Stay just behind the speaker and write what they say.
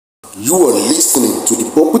You are listening to the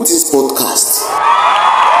Properties Podcast.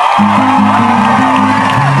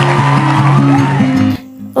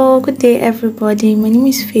 Oh, good day, everybody. My name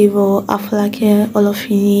is Favor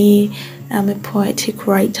Olofinniyi. I'm a poetic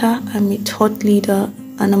writer, I'm a thought leader,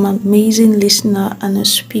 and I'm an amazing listener and a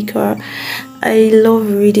speaker. I love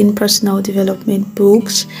reading personal development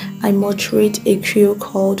books. I moderate a crew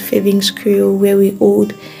called Faving's Crew, where we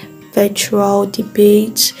hold virtual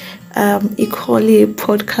debates. Equally a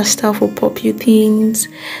podcaster for popular things,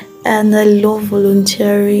 and I love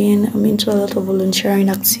volunteering. I'm into a lot of volunteering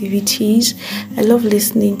activities. I love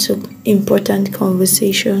listening to important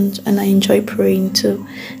conversations, and I enjoy praying too.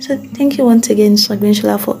 So thank you once again,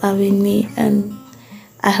 Sagbenshola, for having me, and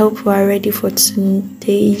I hope we are ready for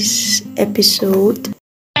today's episode.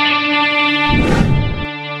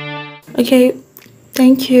 Okay,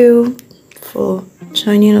 thank you for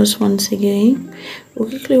joining us once again. We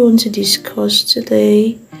quickly want to discuss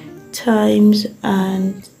today times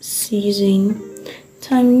and season.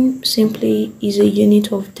 Time simply is a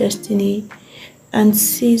unit of destiny, and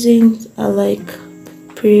seasons are like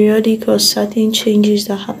periodic or certain changes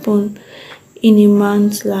that happen in a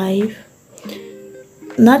man's life.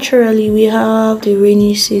 Naturally, we have the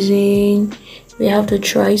rainy season, we have the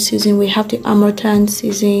dry season, we have the harmattan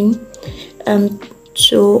season, and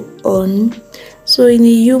so on. So in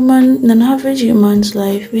an average human's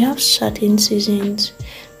life, we have certain seasons.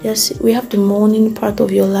 Yes, we have the morning part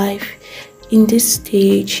of your life. In this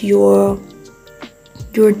stage, you're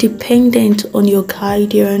dependent on your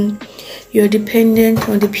guardian. You're dependent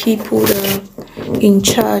on the people that are in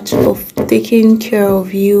charge of taking care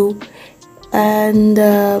of you. And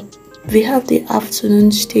we have the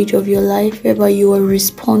afternoon stage of your life, whereby you are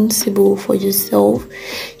responsible for yourself.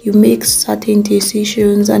 You make certain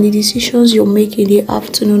decisions, and the decisions you make in the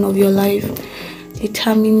afternoon of your life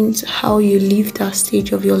determines how you live that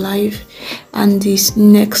stage of your life. And this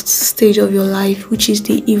next stage of your life, which is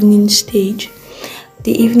the evening stage.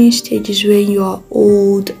 The evening stage is when you are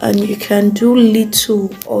old and you can do little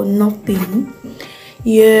or nothing.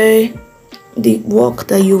 The work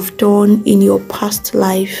that you've done in your past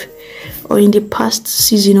life, or in the past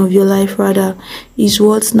season of your life rather, is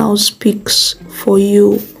what now speaks for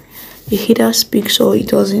you. It either speaks or it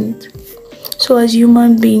doesn't. So as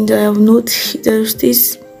human beings, I have noticed there's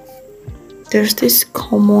this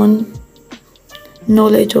common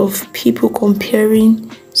knowledge of people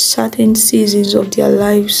comparing certain seasons of their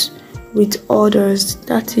lives with others.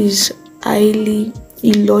 That is highly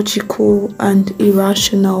illogical and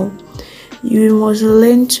irrational. You must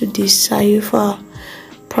learn to decipher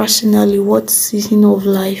personally what season of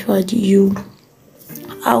life are you.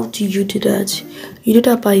 How do you do that? You do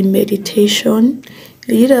that by meditation.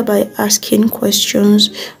 You do that by asking questions,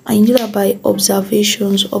 and you do that by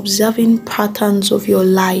observing patterns of your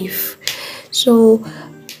life. So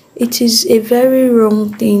it is a very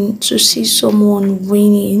wrong thing to see someone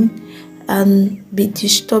winning and be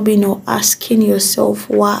disturbing or asking yourself,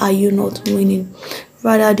 why are you not winning?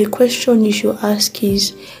 Rather, the question you should ask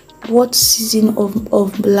is, what season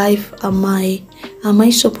of life am I? Am I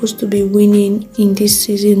supposed to be winning in this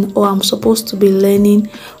season, or I'm supposed to be learning,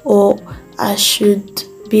 or I should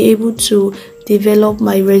be able to develop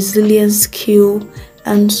my resilience skill,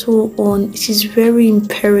 and so on. It is very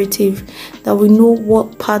imperative that we know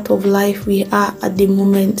what part of life we are at the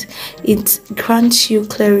moment. It grants you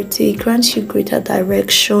clarity, it grants you greater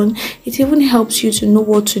direction. It even helps you to know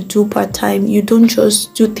what to do part time. You don't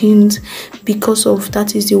just do things because of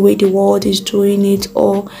that is the way the world is doing it,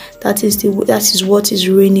 or that is what is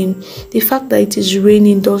raining. The fact that it is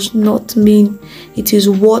raining does not mean it is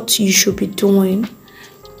what you should be doing.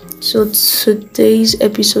 So today's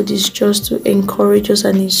episode is just to encourage us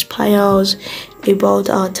and inspire us about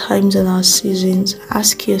our times and our seasons.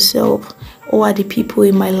 Ask yourself, who are the people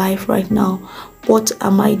in my life right now? What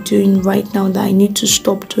am I doing right now that I need to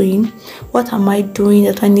stop doing? What am I doing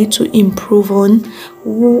that I need to improve on?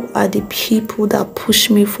 Who are the people that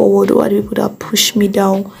push me forward? Who are the people that push me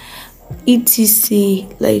down? etc.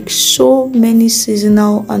 Like so many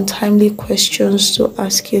seasonal and timely questions to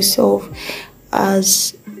ask yourself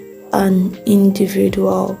as an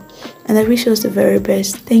individual. And I wish us the very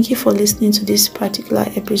best. Thank you for listening to this particular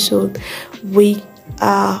episode. We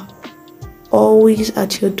are always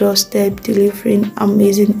at your doorstep delivering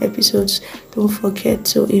amazing episodes. Don't forget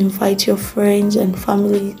to invite your friends and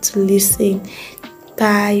family to listen.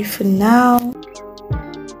 Bye for now.